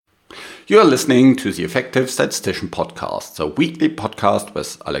You are listening to the Effective Statistician Podcast, the weekly podcast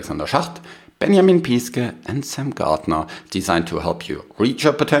with Alexander Schacht, Benjamin Piske, and Sam Gardner, designed to help you reach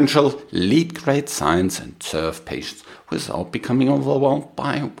your potential, lead great science, and serve patients without becoming overwhelmed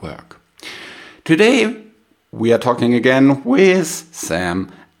by work. Today, we are talking again with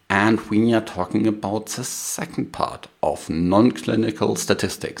Sam, and we are talking about the second part of non-clinical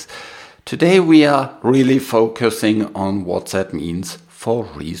statistics. Today, we are really focusing on what that means for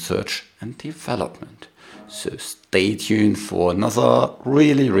research and development. So stay tuned for another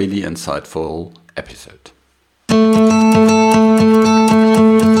really insightful episode.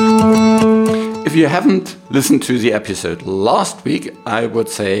 If you haven't listened to the episode last week, I would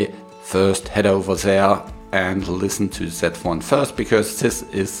say first head over there and listen to that one first, because this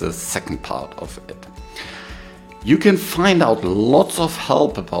is the second part of it. You can find out lots of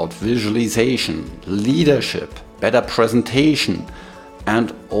help about visualization, leadership, better presentation,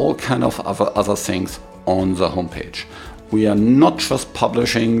 and all kind of other things on the homepage. We are not just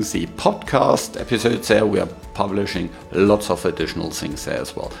publishing the podcast episodes there, we are publishing lots of additional things there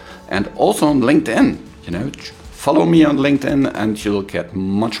as well. And also on LinkedIn, follow me on LinkedIn and you'll get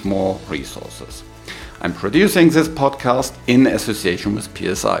much more resources. I'm producing this podcast in association with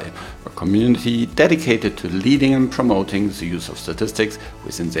PSI, a community dedicated to leading and promoting the use of statistics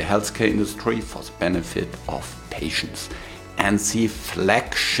within the healthcare industry for the benefit of patients. And the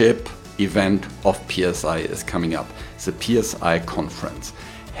flagship event of PSI is coming up, the PSI conference.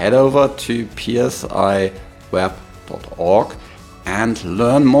 Head over to psiweb.org and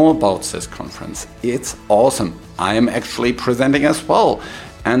learn more about this conference. It's awesome. I am actually presenting as well,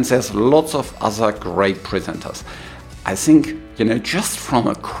 and there's lots of other great presenters. I think, just from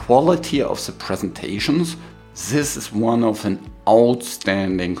a quality of the presentations, this is one of an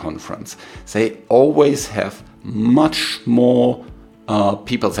outstanding conference. They always have much more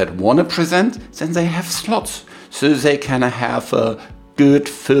people that want to present than they have slots. So they can have a good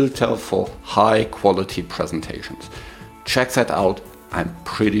filter for high quality presentations. Check that out. I'm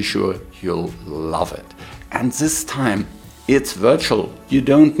pretty sure you'll love it. And this time it's virtual. You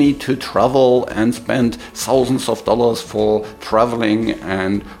don't need to travel and spend thousands of dollars for traveling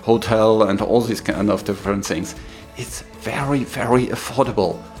and hotel and all these kind of different things. It's very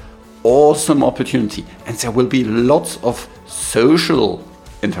affordable. Awesome opportunity, and there will be lots of social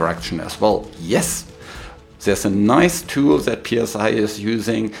interaction as well. Yes, there's a nice tool that PSI is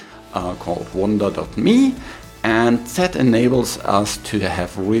using called Wonder.me, and that enables us to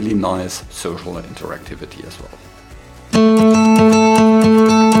have really nice social interactivity as well.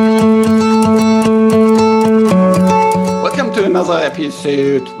 Welcome to another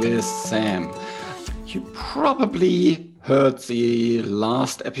episode with Sam. You probably heard the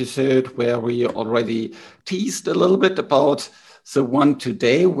last episode where we already teased a little bit about the one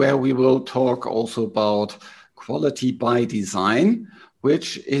today, where we will talk also about quality by design,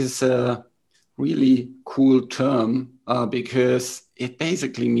 which is a really cool term because it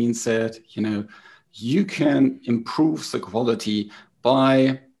basically means that, you can improve the quality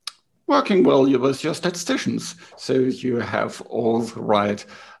by working well with your statisticians. So you have all the right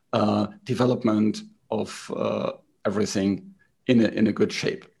development of everything in a good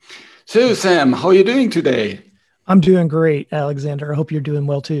shape. So Sam, how are you doing today? I'm doing great, Alexander. I hope you're doing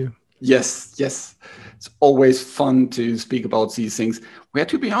well too. Yes. It's always fun to speak about these things where,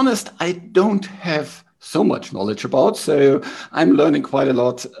 to be honest, I don't have so much knowledge about. So I'm learning quite a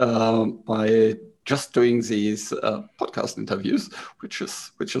lot by just doing these podcast interviews, which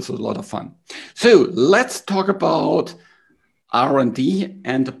is a lot of fun. So let's talk about R&D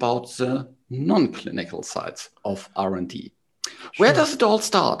and about the non-clinical sides of R&D. Where does it all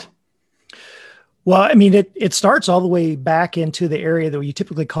start? Well, it starts all the way back into the area that we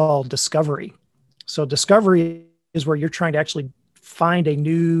typically call discovery. So discovery is where you're trying to actually find a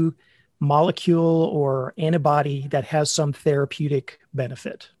new molecule or antibody that has some therapeutic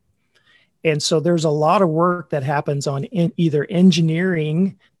benefit. And so there's a lot of work that happens on either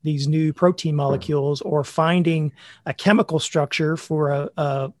engineering these new protein molecules or finding a chemical structure for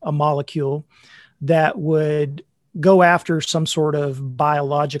a molecule that would go after some sort of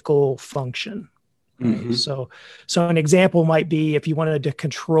biological function. Mm-hmm. So an example might be if you wanted to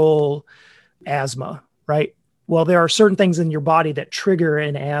control asthma, right? Well, there are certain things in your body that trigger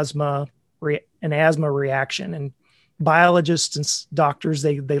an asthma reaction, and biologists and doctors,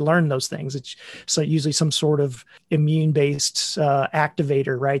 they learn those things. It's so usually some sort of immune-based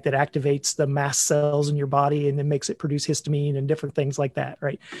activator, right? That activates the mast cells in your body and then makes it produce histamine and different things like that,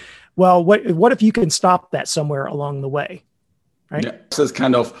 right? Well, what if you can stop that somewhere along the way, right? Yeah, this is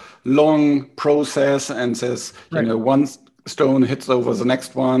kind of long process, and says, right. Once stone hits over the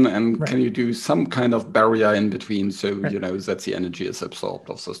next one, and Right. can you do some kind of barrier in between so Right. that the energy is absorbed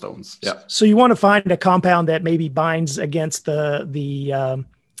of the stones? Yeah. So you want to find a compound that maybe binds against the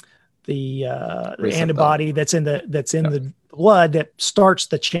antibody that's in the blood that starts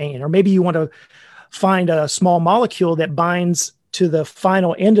the chain, or maybe you want to find a small molecule that binds to the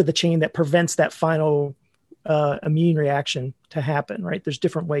final end of the chain that prevents that final immune reaction to happen. Right? There's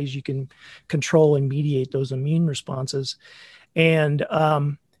different ways you can control and mediate those immune responses, and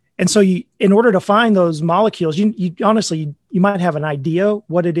so in order to find those molecules, you honestly, you might have an idea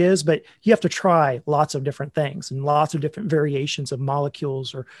what it is, but you have to try lots of different things and lots of different variations of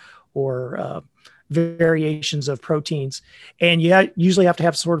molecules or variations of proteins. And you usually have to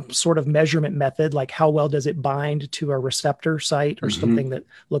have sort of measurement method, like how well does it bind to a receptor site or something that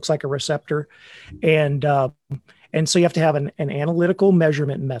looks like a receptor. And so you have to have an analytical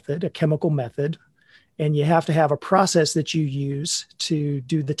measurement method, a chemical method, and you have to have a process that you use to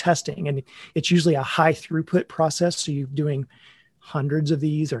do the testing. And it's usually a high throughput process. So you're doing hundreds of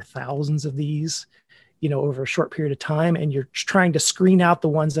these or thousands of these, over a short period of time. And you're trying to screen out the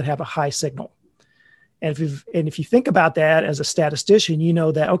ones that have a high signal. And if you think about that as a statistician, you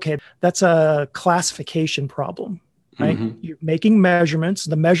know that, okay, that's a classification problem, right? Mm-hmm. You're making measurements.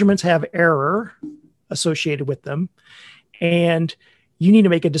 The measurements have error associated with them. And you need to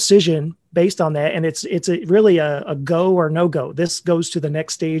make a decision based on that. And it's really a go or no go. This goes to the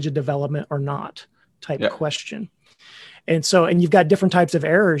next stage of development or not type question. And you've got different types of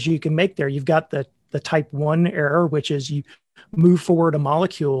errors you can make there. You've got the type 1 error, which is you move forward a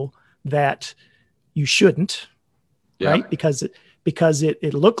molecule that you shouldn't, right? Because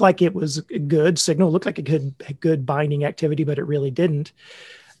it looked like it was a good signal, looked like it could good binding activity, but it really didn't.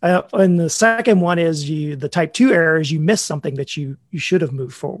 And the second one is the type 2 error is you miss something that you should have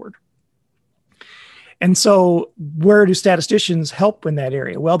moved forward. And so where do statisticians help in that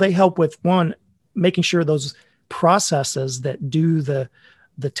area? Well, they help with, one, making sure those processes that do the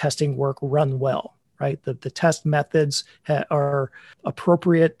testing work run well, right? The test methods are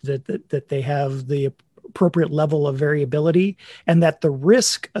appropriate, that they have the appropriate level of variability, and that the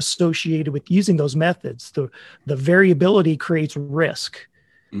risk associated with using those methods, the variability creates risk.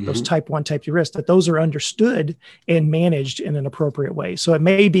 Mm-hmm. Those type 1, type 2 risks, that those are understood and managed in an appropriate way. So it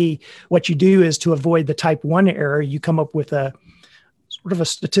may be what you do is to avoid the type 1 error, you come up with a sort of a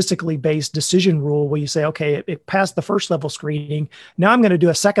statistically based decision rule where you say, okay, it passed the first level screening. Now I'm going to do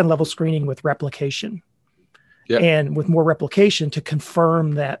a second level screening with replication. And with more replication to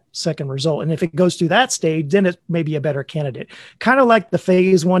confirm that second result. And if it goes through that stage, then it may be a better candidate. Kind of like the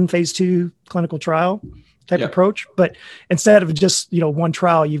phase 1, phase 2 clinical trial type approach. But instead of just, one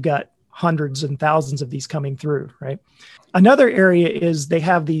trial, you've got hundreds and thousands of these coming through, right? Another area is they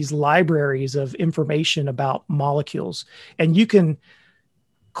have these libraries of information about molecules, and you can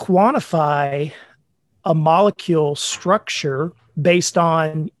quantify a molecule structure based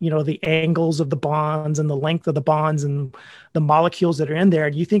on, the angles of the bonds and the length of the bonds and the molecules that are in there.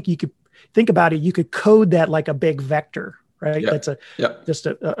 And you think about it, you could code that like a big vector, right? That's just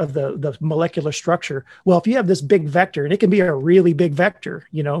of the molecular structure. Well, if you have this big vector, and it can be a really big vector,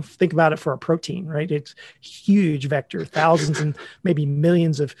 think about it for a protein, right? It's huge vector, thousands and maybe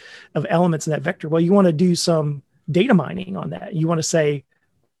millions of elements in that vector. Well, you want to do some data mining on that. You want to say,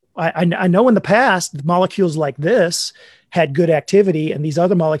 I know in the past, molecules like this had good activity and these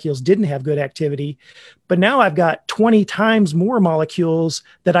other molecules didn't have good activity, but now I've got 20 times more molecules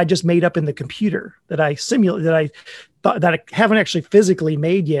that I just made up in the computer that I simulate, that I haven't actually physically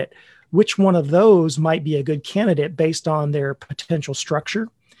made yet. Which one of those might be a good candidate based on their potential structure?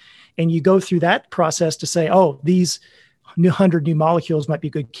 And you go through that process to say, oh, these 100 new molecules might be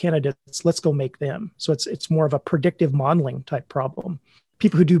good candidates. Let's go make them. So it's more of a predictive modeling type problem.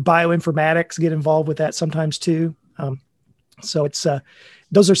 People who do bioinformatics get involved with that sometimes too. So it's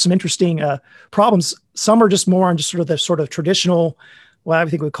those are some interesting problems. Some are just more on just sort of traditional, what I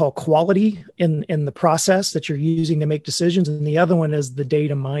think we call quality in the process that you're using to make decisions, and the other one is the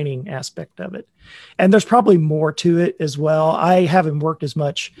data mining aspect of it. And there's probably more to it as well. I haven't worked as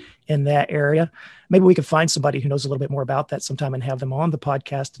much in that area. Maybe we could find somebody who knows a little bit more about that sometime and have them on the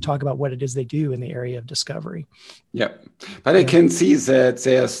podcast to talk about what it is they do in the area of discovery. Yeah, but I can see that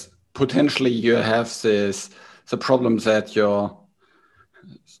there's potentially you have the problem that your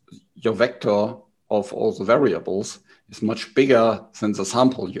vector of all the variables is much bigger than the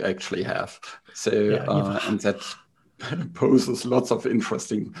sample you actually have. So and that poses lots of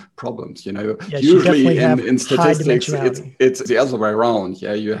interesting problems. Usually in statistics, it's the other way around.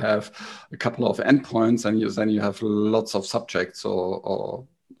 Yeah, you have a couple of endpoints, and then you have lots of subjects or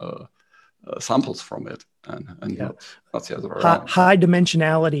samples from it. and Yeah. not the other way around. High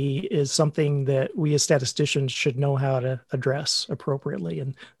dimensionality is something that we as statisticians should know how to address appropriately.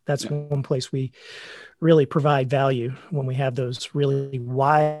 And that's one place we really provide value, when we have those really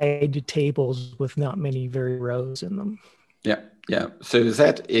wide tables with not many very rows in them. Yeah. So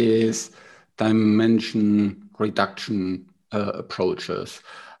that is dimension reduction approaches.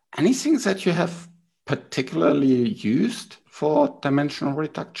 Anything that you have particularly used for dimensional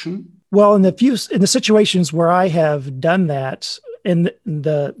reduction? Well, in the situations where I have done that, and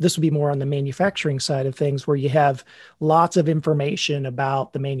this would be more on the manufacturing side of things, where you have lots of information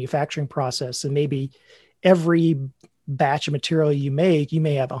about the manufacturing process, and maybe every batch of material you make, you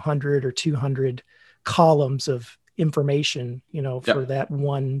may have 100 or 200 columns of information, for that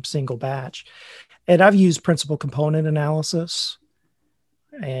one single batch. And I've used principal component analysis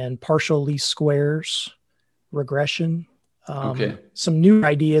and partial least squares, regression. Some new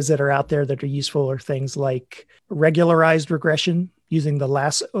ideas that are out there that are useful are things like regularized regression using the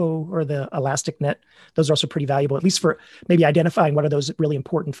lasso or the elastic net. Those are also pretty valuable, at least for maybe identifying what are those really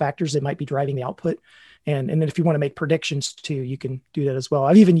important factors that might be driving the output. And then if you want to make predictions too, you can do that as well.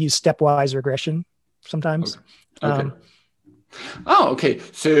 I've even used stepwise regression sometimes. Okay.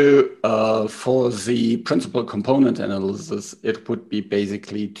 So for the principal component analysis, it would be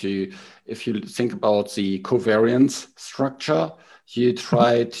basically if you think about the covariance structure, you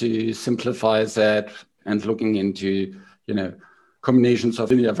try to simplify that and looking into, combinations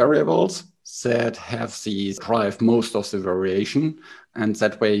of linear variables that drive most of the variation. And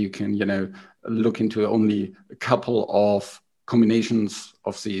that way you can, look into only a couple of combinations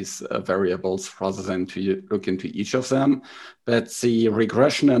of these variables rather than to look into each of them. But the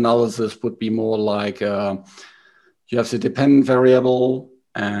regression analysis would be more like you have the dependent variable,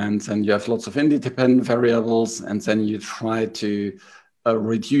 and then you have lots of independent variables, and then you try to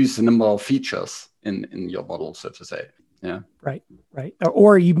reduce the number of features in your model, so to say. Yeah. Right.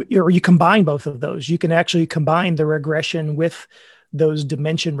 Or you combine both of those. You can actually combine the regression with those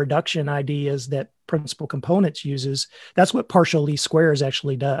dimension reduction ideas that principal components uses. That's what partial least squares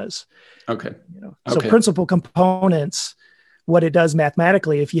actually does. Okay. So principal components, what it does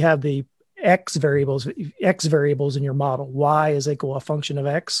mathematically, if you have the x variables in your model, y is equal to a function of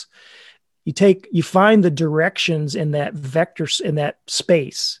x, you find the directions in that vector, in that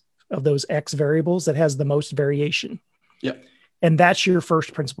space of those x variables that has the most variation. Yep. And that's your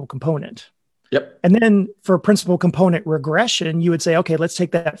first principal component. Yep. And then for principal component regression, you would say, okay, let's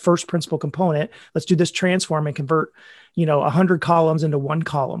take that first principal component. Let's do this transform and convert, 100 columns into one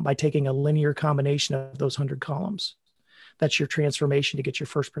column by taking a linear combination of those 100 columns. That's your transformation to get your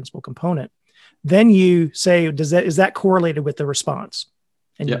first principal component. Then you say, is that correlated with the response?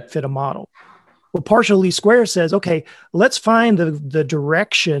 And you fit a model. Well, partial least square says, okay, let's find the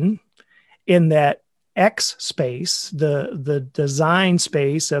direction in that X space, the design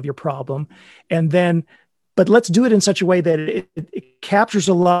space of your problem. But let's do it in such a way that it captures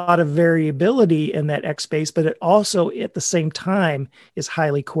a lot of variability in that X space, but it also at the same time is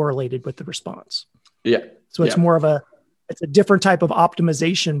highly correlated with the response. Yeah. So it's more of it's a different type of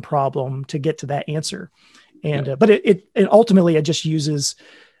optimization problem to get to that answer. And, but it ultimately, it just uses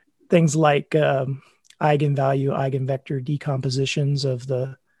things like eigenvalue, eigenvector decompositions of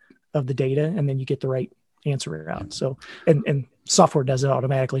the data, and then you get the right answer out. So, and software does it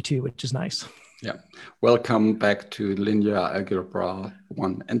automatically too, which is nice. Yeah. Welcome back to linear algebra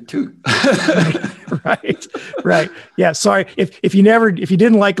 1 and 2. Right. Yeah. Sorry. If you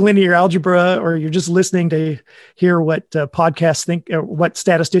didn't like linear algebra, or you're just listening to hear what podcasts think, or what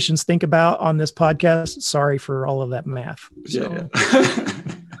statisticians think about on this podcast, sorry for all of that math. So.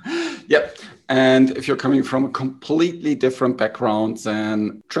 Yep. And if you're coming from a completely different background,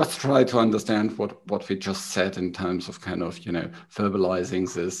 then just try to understand what we just said in terms of kind of,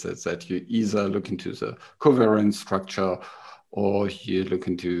 verbalizing this, is that you either look into the covariance structure, or you look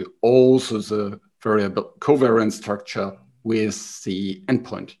into also the variable covariance structure with the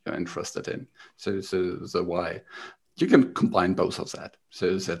endpoint you're interested in. So the Y. You can combine both of that.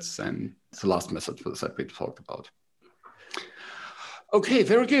 So that's then the last method that we talked about. Okay,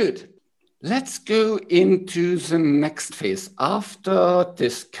 very good. Let's go into the next phase. After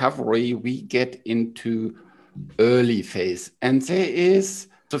discovery, we get into early phase, and there is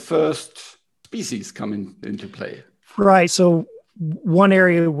the first species coming into play. Right. So one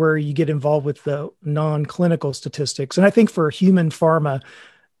area where you get involved with the non-clinical statistics, and I think for human pharma,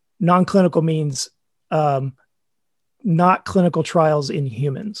 non-clinical means not clinical trials in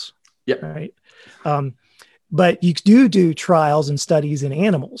humans. Yeah. Right. But you do trials and studies in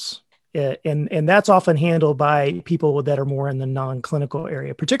animals. And that's often handled by people that are more in the non-clinical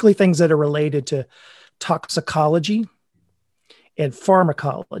area, particularly things that are related to toxicology and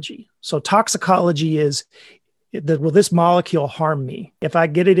pharmacology. So toxicology is, will this molecule harm me? If I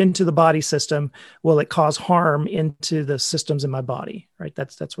get it into the body system, will it cause harm into the systems in my body? Right?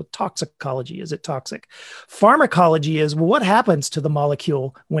 That's what toxicology is. Is it toxic? Pharmacology is, well, what happens to the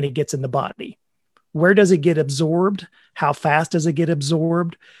molecule when it gets in the body? Where does it get absorbed? How fast does it get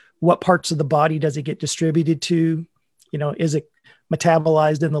absorbed? What parts of the body does it get distributed to? Is it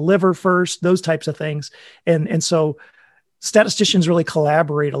metabolized in the liver first? Those types of things. And so statisticians really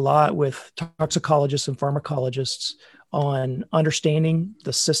collaborate a lot with toxicologists and pharmacologists on understanding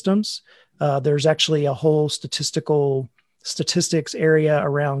the systems. There's actually a whole statistics area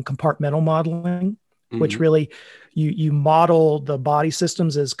around compartmental modeling, which really you model the body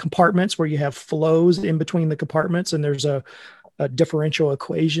systems as compartments where you have flows in between the compartments, and there's a differential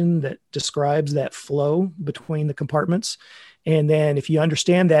equation that describes that flow between the compartments. And then if you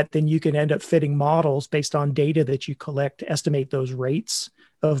understand that, then you can end up fitting models based on data that you collect to estimate those rates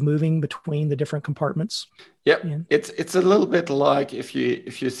of moving between the different compartments. Yeah, it's a little bit like if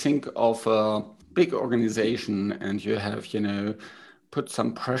you think of a big organization and you have, put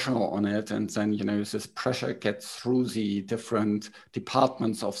some pressure on it, and then, this pressure gets through the different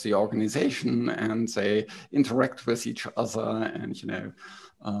departments of the organization and they interact with each other, and,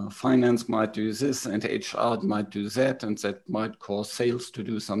 finance might do this and HR might do that, and that might cause sales to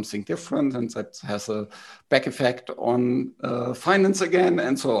do something different, and that has a back effect on finance again,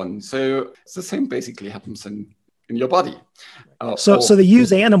 and so on. So the same basically happens in your body. So they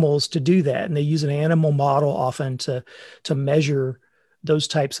use animals to do that, and they use an animal model often to measure those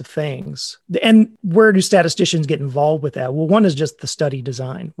types of things. And where do statisticians get involved with that? Well, one is just the study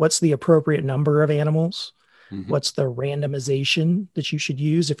design. What's the appropriate number of animals? What's the randomization that you should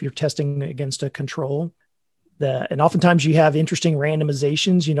use if you're testing against a control? And oftentimes you have interesting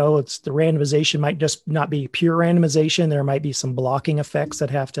randomizations. It's the randomization might just not be pure randomization. There might be some blocking effects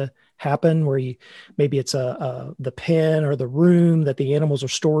that have to happen where maybe it's the pen or the room that the animals are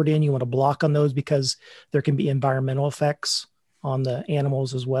stored in. You want to block on those because there can be environmental effects on the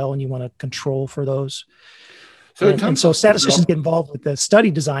animals as well, and you want to control for those. So statisticians get involved with the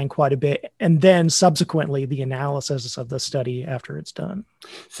study design quite a bit, and then subsequently the analysis of the study after it's done.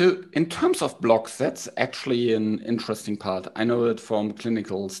 So in terms of blocks, that's actually an interesting part. I know it from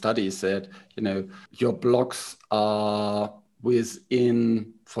clinical studies that, your blocks are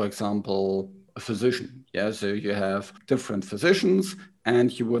within, for example, a physician. Yeah, so you have different physicians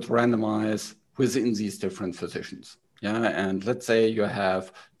and you would randomize within these different physicians. Yeah, and let's say you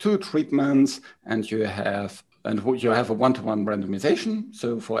have 2 treatments and you have a one-to-one randomization.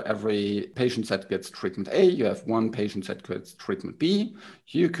 So for every patient that gets treatment A, you have 1 patient that gets treatment B.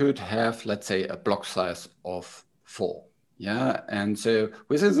 You could have, let's say, a block size of 4. Yeah, and so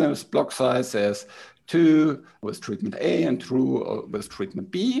within this block size, there's 2 with treatment A and 2 with treatment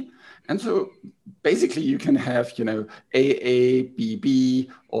B. And so basically you can have, AA,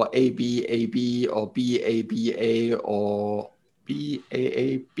 BB, or AB, AB, or BABA, or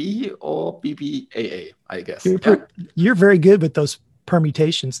BAAB, or BBAA, I guess. You're very good with those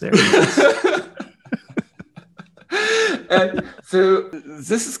permutations there. And so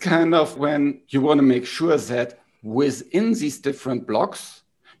this is kind of when you want to make sure that within these different blocks,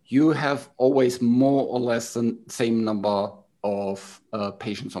 you have always more or less the same number of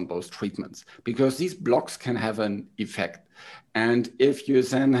patients on both treatments, because these blocks can have an effect. And if you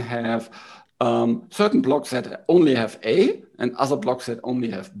then have certain blocks that only have A and other blocks that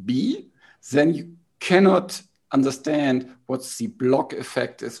only have B, then you cannot understand what the block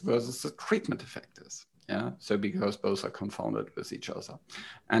effect is versus the treatment effect is. Yeah, so because both are confounded with each other.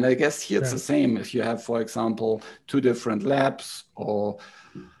 And I guess here it's the same. If you have, for example, 2 different labs or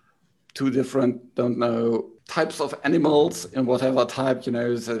 2 different, types of animals in whatever type,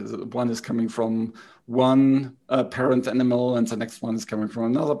 one is coming from one parent animal and the next one is coming from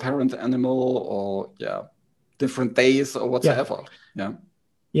another parent animal, or different days or whatsoever.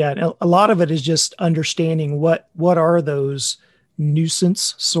 Yeah, and a lot of it is just understanding what are those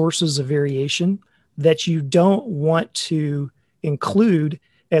nuisance sources of variation that you don't want to include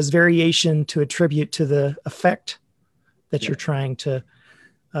as variation to attribute to the effect that you're trying to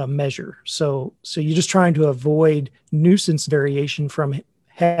measure. So you're just trying to avoid nuisance variation from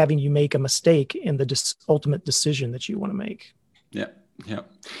having you make a mistake in the ultimate decision that you want to make. Yeah.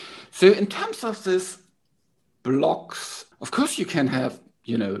 So in terms of this blocks, of course you can have,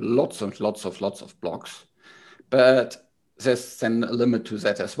 lots of blocks, but there's then a limit to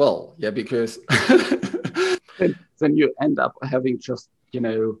that as well. Yeah, because then you end up having just,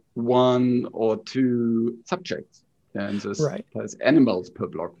 1 or 2 subjects. Yeah, and Right. there's animals per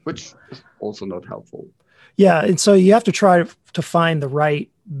block, which is also not helpful. Yeah. And so you have to try to find the right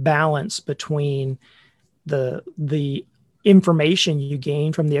balance between the information you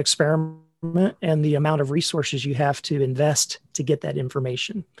gain from the experiment and the amount of resources you have to invest to get that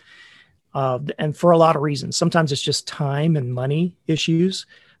information. And for a lot of reasons, sometimes it's just time and money issues.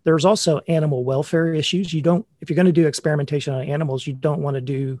 There's also animal welfare issues. If you're going to do experimentation on animals, you don't want to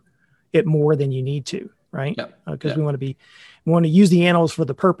do it more than you need to, right? Because we want to use the animals for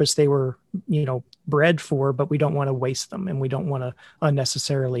the purpose they were, bred for, but we don't want to waste them, and we don't want to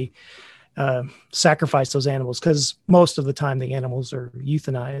unnecessarily sacrifice those animals, because most of the time the animals are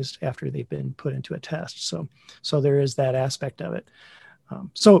euthanized after they've been put into a test. So there is that aspect of it.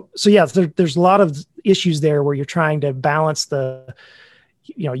 There's a lot of issues there where you're trying to balance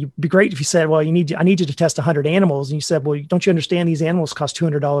you'd be great if you said, well, I need you to test 100 animals. And you said, well, don't you understand these animals cost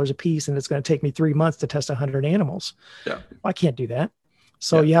 $200 a piece and it's going to take me 3 months to test 100 animals. Yeah. Well, I can't do that.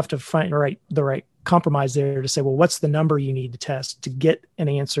 So you have to find the right compromise there to say, well, what's the number you need to test to get an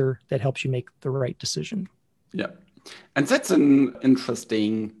answer that helps you make the right decision? Yeah. And that's an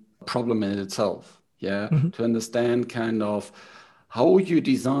interesting problem in itself. Yeah. Mm-hmm. To understand kind of how you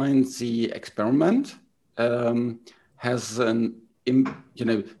design the experiment has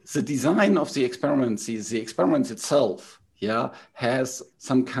the design of the experiment, the experiment itself, has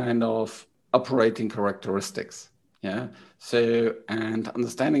some kind of operating characteristics. Yeah. So, and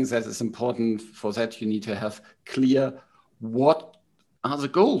understanding that is important. For that, you need to have clear what are the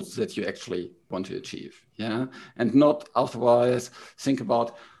goals that you actually want to achieve. Yeah. And not otherwise think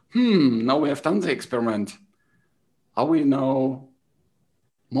about, now we have done the experiment. Are we now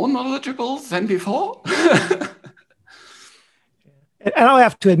more knowledgeable than before? And I'll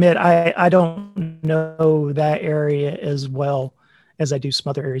have to admit, I don't know that area as well as I do some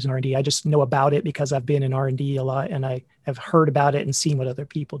other areas in R&D. I just know about it because I've been in R&D a lot, and I have heard about it and seen what other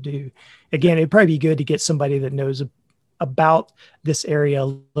people do. Again, it'd probably be good to get somebody that knows about this area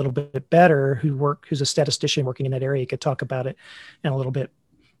a little bit better, who's a statistician working in that area, could talk about it in a little bit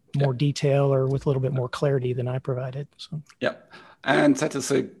more detail or with a little bit more clarity than I provided. So yeah. And that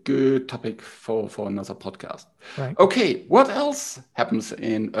is a good topic for another podcast. Right. Okay, what else happens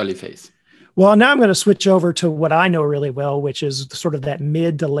in early phase? Well, now I'm going to switch over to what I know really well, which is sort of that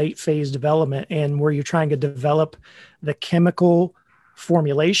mid to late phase development, and where you're trying to develop the chemical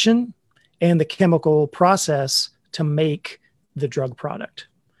formulation and the chemical process to make the drug product.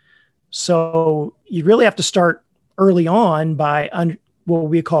 So you really have to start early on by what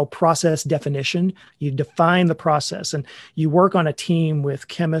we call process definition. You define the process, and you work on a team with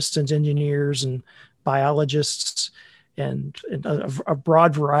chemists and engineers and biologists and a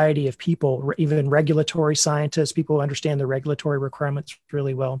broad variety of people, even regulatory scientists, people who understand the regulatory requirements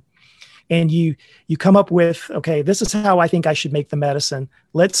really well. And you come up with, okay, this is how I think I should make the medicine.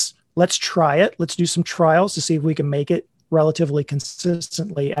 Let's try it. Let's do some trials to see if we can make it relatively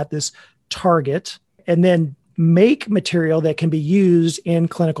consistently at this target, and then make material that can be used in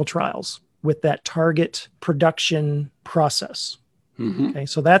clinical trials with that target production process. Mm-hmm. Okay,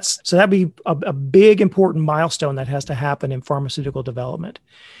 so that'd be a big important milestone that has to happen in pharmaceutical development.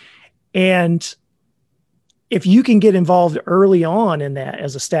 And if you can get involved early on in that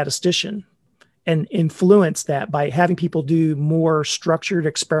as a statistician and influence that by having people do more structured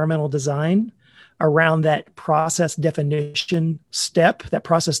experimental design around that process definition step, that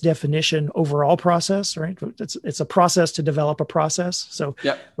process definition overall process, right? It's a process to develop a process. So,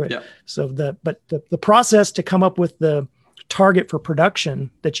 So the process to come up with the target for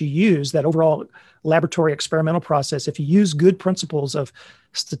production that you use, that overall laboratory experimental process, if you use good principles of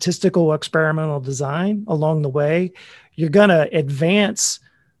statistical experimental design along the way, you're going to advance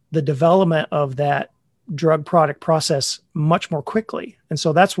the development of that drug product process much more quickly. And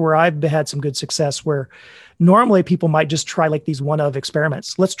so that's where I've had some good success, where normally people might just try like these one-of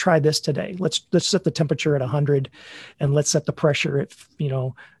experiments. Let's try this today. Let's set the temperature at 100, and let's set the pressure at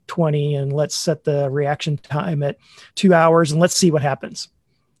 20, and let's set the reaction time at 2 hours, and let's see what happens.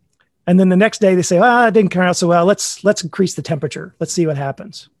 And then the next day they say, it didn't turn out so well. Let's increase the temperature. Let's see what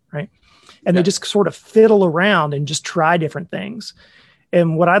happens, right? And they just sort of fiddle around and just try different things.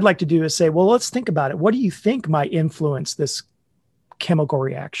 And what I'd like to do is say, well, let's think about it. What do you think might influence this chemical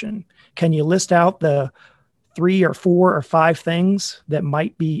reaction? Can you list out the 3 or 4 or 5 things that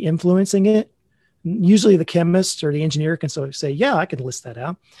might be influencing it? Usually the chemist or the engineer can sort of say, yeah, I can list that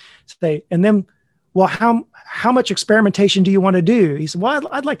out. And then, well, how much experimentation do you want to do? He said, well,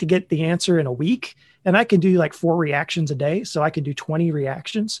 I'd like to get the answer in a week, and I can do like 4 reactions a day. So I can do 20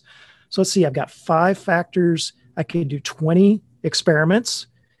 reactions. So let's see, I've got 5 factors. I can do 20 experiments,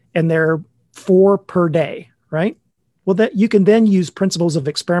 and they're 4 per day, right? Well, that you can then use principles of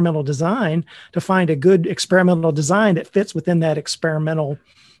experimental design to find a good experimental design that fits within that experimental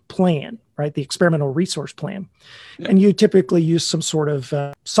plan, right? The experimental resource plan. Yeah. And you typically use some sort of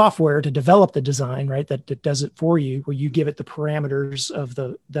software to develop the design, right? That does it for you, where you give it the parameters of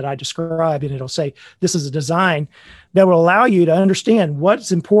that I described, and it'll say, this is a design that will allow you to understand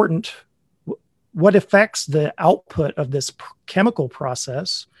what's important, what affects the output of this chemical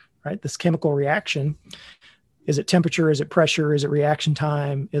process, right? This chemical reaction. Is it temperature? Is it pressure? Is it reaction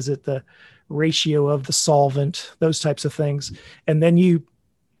time? Is it the ratio of the solvent? Those types of things. And then you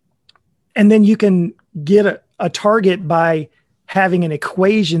can get a target by having an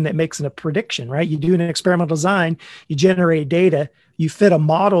equation that makes a prediction, right? You do an experimental design, you generate data, you fit a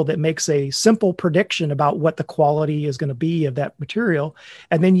model that makes a simple prediction about what the quality is going to be of that material.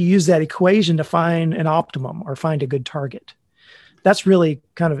 And then you use that equation to find an optimum or find a good target. That's really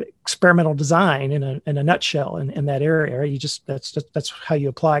kind of experimental design in a nutshell in that area. Right? That's how you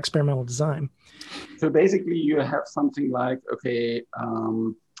apply experimental design. So basically, you have something like, okay,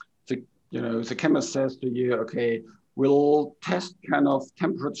 the chemist says to you, okay, we'll test kind of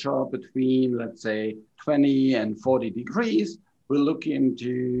temperature between, let's say, 20 and 40 degrees. We'll look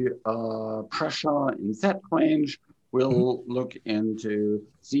into pressure in that range. We'll look into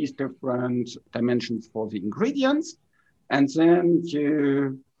these different dimensions for the ingredients. And then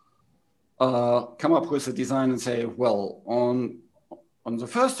you come up with a design and say, well, on the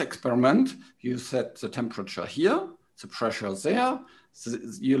first experiment, you set the temperature here, the pressure there. So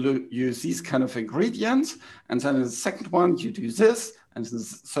you use these kind of ingredients. And then in the second one, you do this. And in the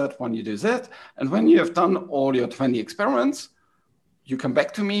third one, you do that. And when you have done all your 20 experiments, you come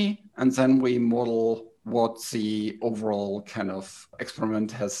back to me, and then we model what the overall kind of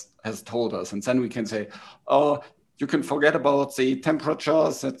experiment has told us. And then we can say, oh, you can forget about the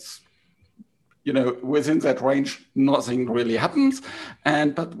temperatures. That's, within that range, nothing really happens.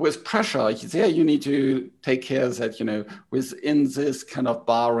 But with pressure, there you need to take care that, within this kind of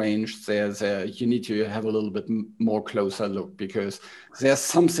bar range, there you need to have a little bit more closer look, because there's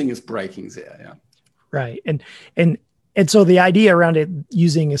something is breaking there. Yeah. Right. And so the idea around it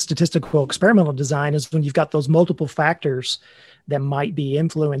using a statistical experimental design is when you've got those multiple factors that might be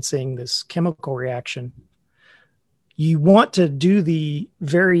influencing this chemical reaction, you want to do the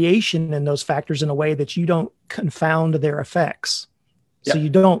variation in those factors in a way that you don't confound their effects. So you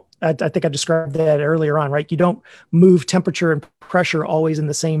don't, I think I described that earlier on, right? You don't move temperature and pressure always in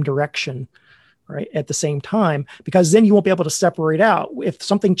the same direction, right, at the same time, because then you won't be able to separate out if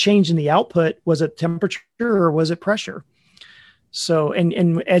something changed in the output. Was it temperature or was it pressure? So,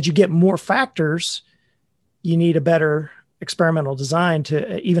 and as you get more factors, you need a better experimental design to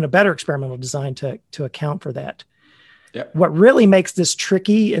account for that. Yeah. What really makes this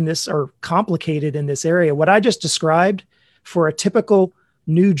tricky or complicated in this area, what I just described for a typical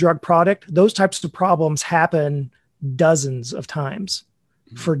new drug product, those types of problems happen dozens of times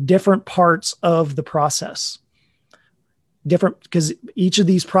for different parts of the process. Because each of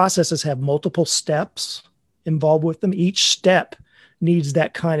these processes have multiple steps involved with them. Each step needs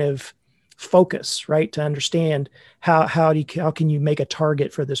that kind of focus, right? To understand how can you make a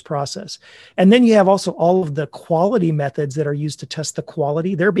target for this process. And then you have also all of the quality methods that are used to test the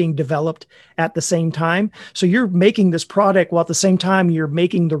quality. They're being developed at the same time. So you're making this product while at the same time you're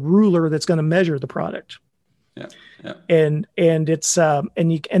making the ruler that's going to measure the product. Yeah. Yeah. And it's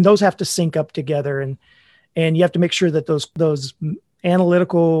and those have to sync up together, and you have to make sure that those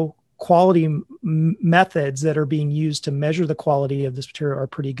analytical quality methods that are being used to measure the quality of this material are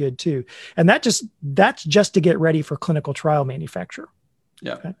pretty good too. And that's just to get ready for clinical trial manufacture.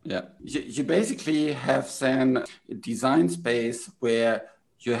 Yeah. Okay. Yeah. You basically have then a design space where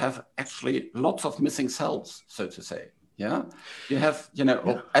you have actually lots of missing cells, so to say. Yeah. You have,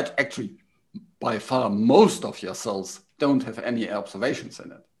 actually by far most of your cells don't have any observations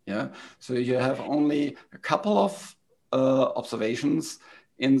in it. Yeah. So you have only a couple of observations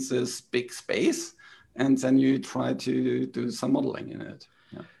in this big space, and then you try to do some modeling in it.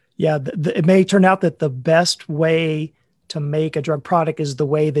 Yeah. It may turn out that the best way to make a drug product is the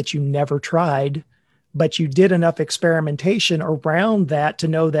way that you never tried, but you did enough experimentation around that to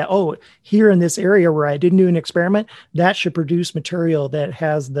know that, oh, here in this area where I didn't do an experiment, that should produce material that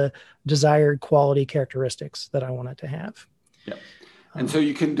has the desired quality characteristics that I want it to have. Yeah. And so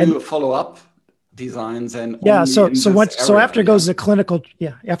you can do a follow-up designs and after it goes to clinical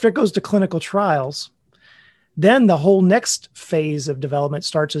trials, then the whole next phase of development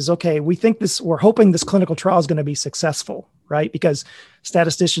starts is, okay, we're hoping this clinical trial is going to be successful, right? Because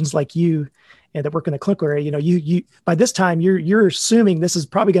statisticians like you and that work in the clinical area, you by this time you're assuming this is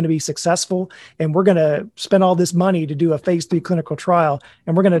probably going to be successful, and we're going to spend all this money to do a phase 3 clinical trial,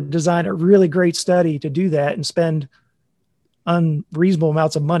 and we're going to design a really great study to do that and spend unreasonable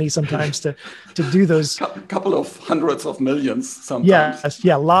amounts of money sometimes to do those. Couple of hundreds of millions sometimes. Yes,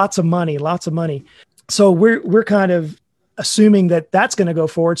 yeah, lots of money. So we're kind of assuming that that's going to go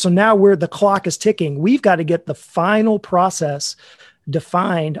forward. So now the clock is ticking. We've got to get the final process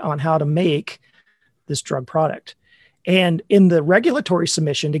defined on how to make this drug product. And in the regulatory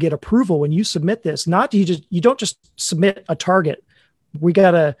submission to get approval, when you submit this, you don't just submit a target. We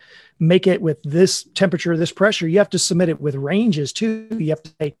got to make it with this temperature, this pressure. You have to submit it with ranges too. You have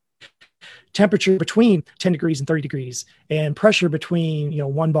to say temperature between 10 degrees and 30 degrees and pressure between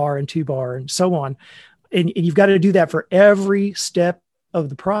 1 bar and 2 bar and so on. And you've got to do that for every step of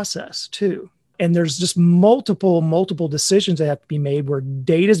the process too. And there's just multiple decisions that have to be made where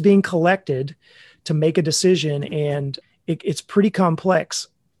data is being collected to make a decision, and it's pretty complex.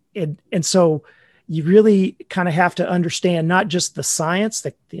 And so you really kind of have to understand not just the science,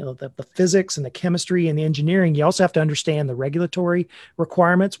 the physics and the chemistry and the engineering. You also have to understand the regulatory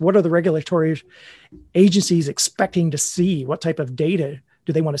requirements. What are the regulatory agencies expecting to see? What type of data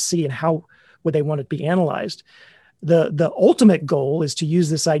do they want to see, and how would they want it to be analyzed? The ultimate goal is to use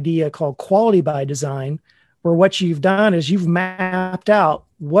this idea called quality by design, where what you've done is you've mapped out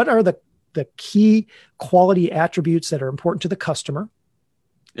what are the key quality attributes that are important to the customer.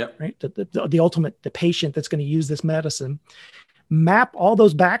 Yep. Right. The patient that's going to use this medicine. Map all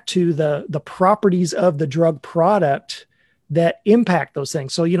those back to the properties of the drug product that impact those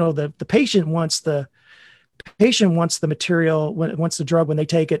things. So, the patient wants the material, wants the drug when they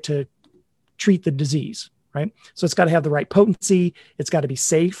take it to treat the disease. Right. So it's got to have the right potency. It's got to be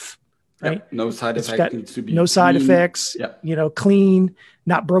safe. Right. Yep. No side effects. Needs to be no side effects. Yep. Clean,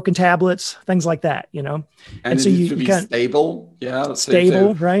 not broken tablets, things like that. And so it needs to be stable. Yeah.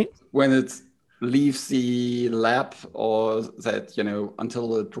 Stable. So right. When it leaves the lab, or that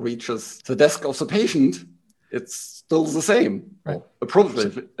until it reaches the desk of the patient, it's still the same, right? Or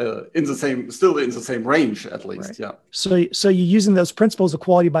appropriately still in the same range at least. Right. Yeah. So you're using those principles of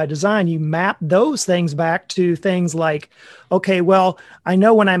quality by design. You map those things back to things like, okay, well, I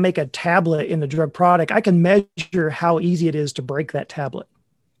know when I make a tablet in the drug product, I can measure how easy it is to break that tablet.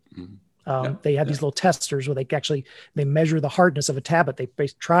 Mm-hmm. They have these little testers where they measure the hardness of a tablet. They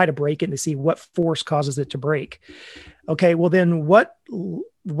try to break it and they see what force causes it to break. Okay, well then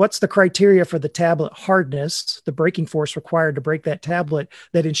what's the criteria for the tablet hardness, the breaking force required to break that tablet,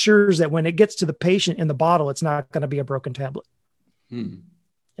 that ensures that when it gets to the patient in the bottle, it's not going to be a broken tablet? You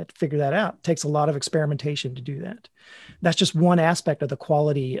have to figure that out. It takes a lot of experimentation to do that. That's just one aspect of the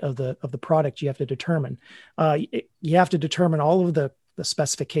quality of the product you have to determine. You have to determine all of the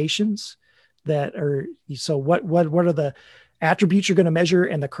specifications that are, so what are the attributes you're going to measure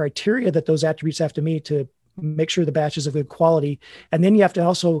and the criteria that those attributes have to meet to make sure the batch is of good quality. And then you have to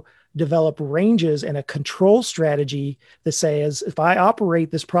also develop ranges and a control strategy that says, if I operate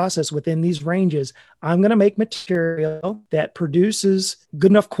this process within these ranges, I'm going to make material that produces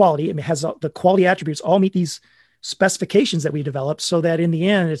good enough quality. It has the quality attributes all meet these specifications that we developed, so that in the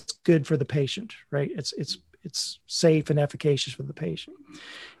end, it's good for the patient, right? It's safe and efficacious for the patient.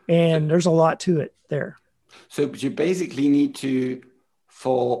 And there's a lot to it there. So you basically need to,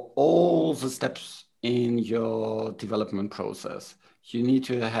 for all the steps in your development process, you need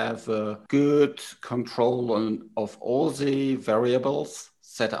to have a good control of all the variables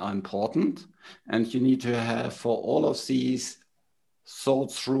that are important. And you need to have, for all of these,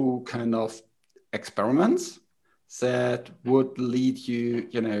 thought through kind of experiments that would lead you,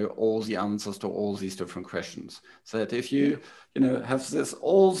 all the answers to all these different questions. So that if you, have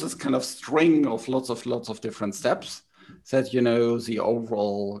all this kind of string of lots of different steps, that the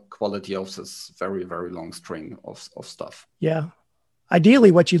overall quality of this very, very long string of stuff. Yeah.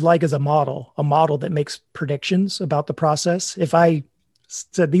 Ideally, what you'd like is a model that makes predictions about the process. If I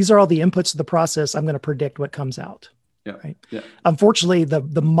said, these are all the inputs to the process, I'm going to predict what comes out. Yeah. Right. Yeah. Unfortunately,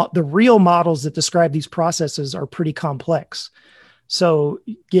 the real models that describe these processes are pretty complex. So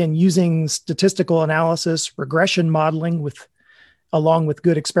again, using statistical analysis, regression modeling along with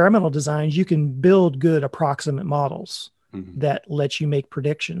good experimental designs, you can build good approximate models that let you make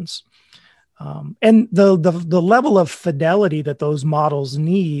predictions. And the level of fidelity that those models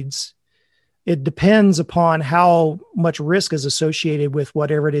needs, it depends upon how much risk is associated with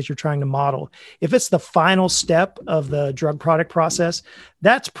whatever it is you're trying to model. If it's the final step of the drug product process,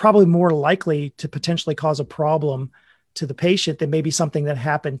 that's probably more likely to potentially cause a problem to the patient than maybe something that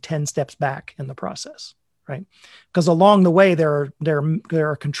happened 10 steps back in the process. right? Because along the way, there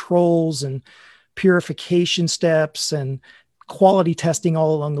are controls and purification steps and quality testing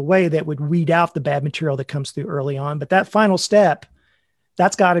all along the way that would weed out the bad material that comes through early on. But that final step,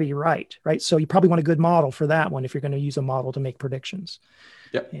 that's got to be right? So you probably want a good model for that one if you're going to use a model to make predictions.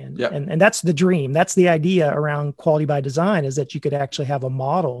 Yep. And that's the dream. That's the idea around quality by design, is that you could actually have a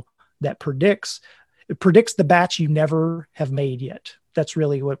model that predicts the batch you never have made yet. That's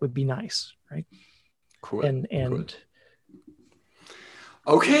really what would be nice, right? Cool. And cool.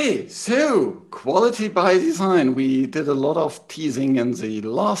 Okay, so quality by design. We did a lot of teasing in the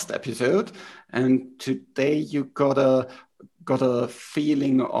last episode, and today you got a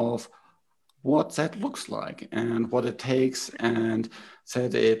feeling of what that looks like and what it takes, and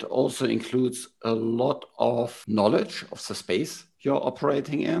that it also includes a lot of knowledge of the space you're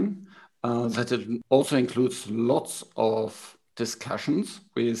operating in, that it also includes lots of discussions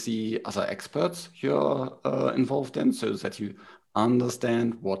with the other experts you're involved in, so that you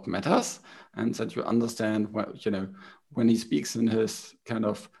understand what matters and that you understand what, when he speaks in his kind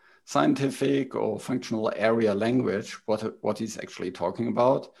of scientific or functional area language, what he's actually talking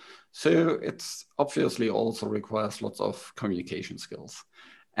about. So it's obviously also requires lots of communication skills.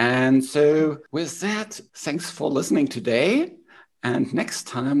 And so with that, thanks for listening today. And next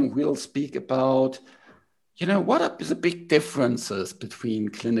time we'll speak about, what are the big differences between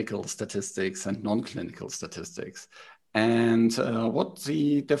clinical statistics and non-clinical statistics, and what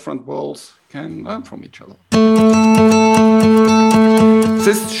the different worlds can learn from each other.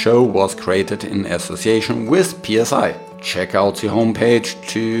 This show was created in association with PSI. Check out the homepage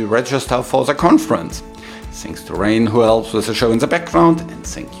to register for the conference. Thanks to Rain, who helps with the show in the background, and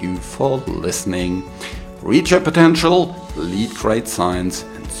thank you for listening. Reach your potential, lead great science,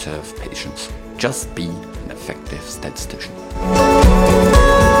 and serve patients. Just be an effective statistician.